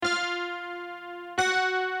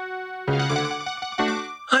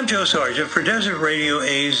I'm Joe Sargent for Desert Radio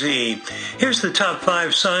AZ. Here's the top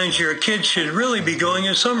 5 signs your kids should really be going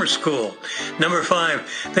to summer school. Number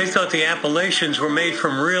 5, they thought the Appalachians were made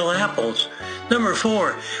from real apples. Number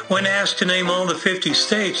 4, when asked to name all the 50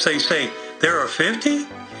 states, they say, there are 50?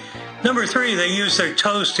 Number 3, they use their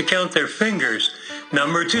toes to count their fingers.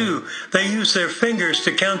 Number 2, they use their fingers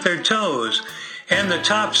to count their toes. And the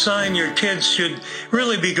top sign your kids should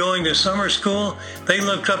really be going to summer school, they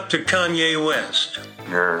look up to Kanye West.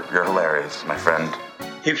 You're hilarious, my friend.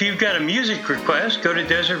 If you've got a music request, go to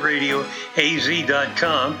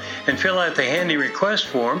desertradioaz.com and fill out the handy request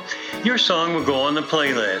form. Your song will go on the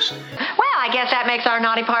playlist. Well, I guess that makes our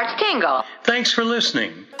naughty parts tingle. Thanks for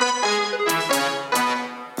listening.